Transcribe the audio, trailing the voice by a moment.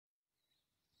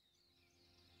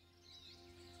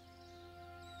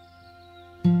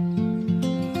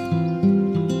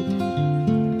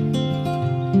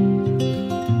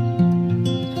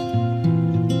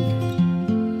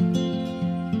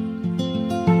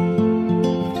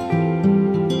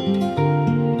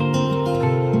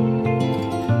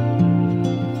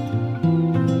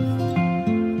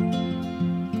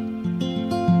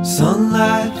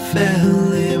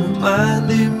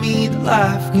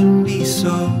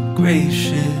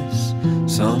gracious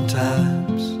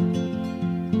sometimes,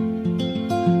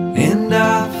 and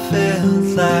I felt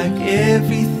like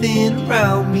everything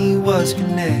around me was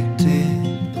connected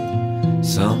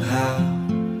somehow.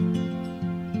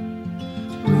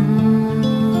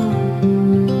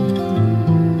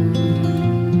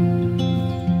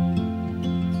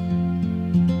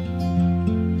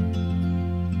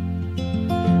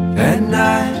 At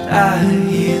night I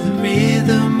hear the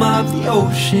rhythm of the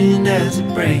ocean as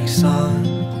it breaks on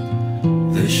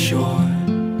the shore,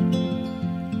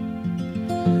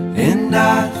 and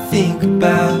I think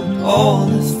about all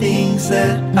the things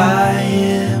that I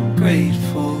am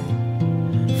grateful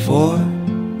for.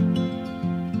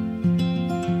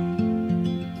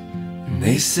 And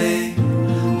they say,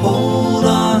 hold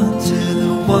on to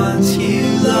the ones you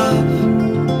love,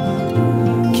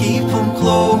 keep them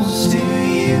close to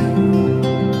you.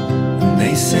 And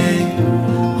they say,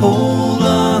 hold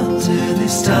on to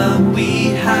this time we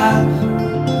have,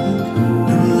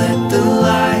 and let the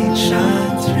light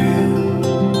shine through.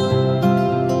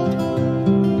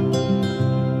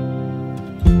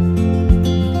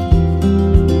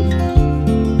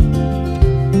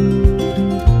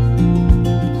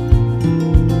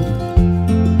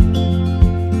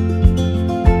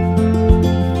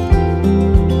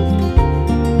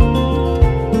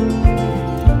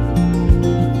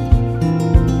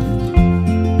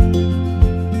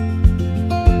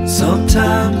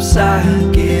 Sometimes I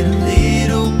get a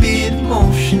little bit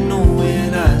emotional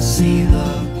when I see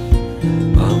love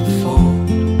unfold.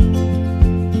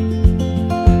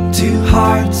 Two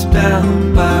hearts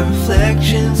bound by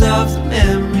reflections of the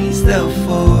memories they'll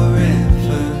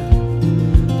forever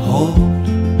hold.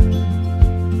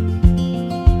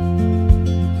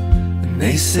 And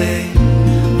they say,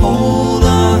 hold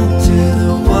on to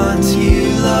the ones you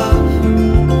love,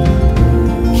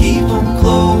 keep them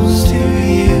close to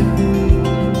you.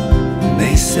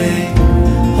 They say,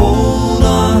 hold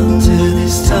on to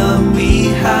this time we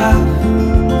have,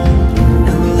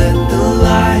 and let the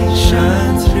light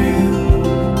shine through.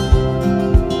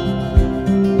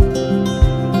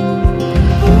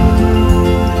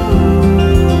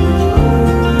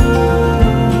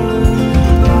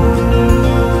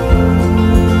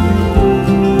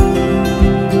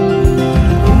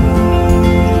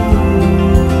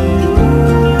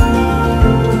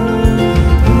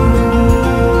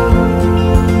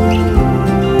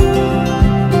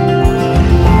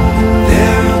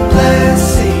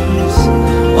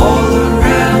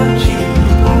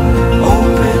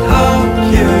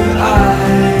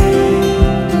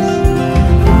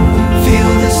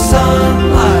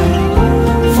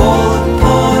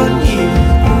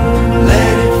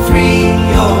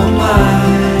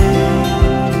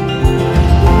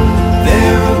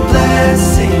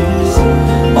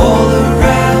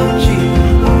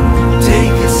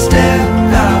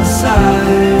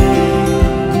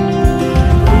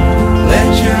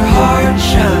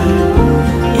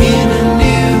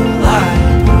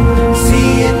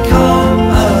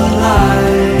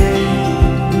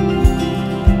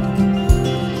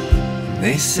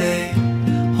 They say,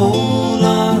 hold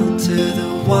on to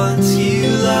the ones you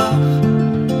love,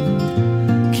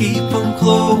 keep them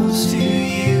close to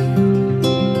you.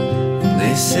 And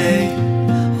they say,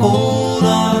 hold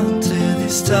on to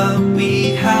this time we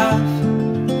have,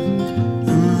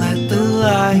 and let the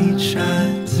light shine.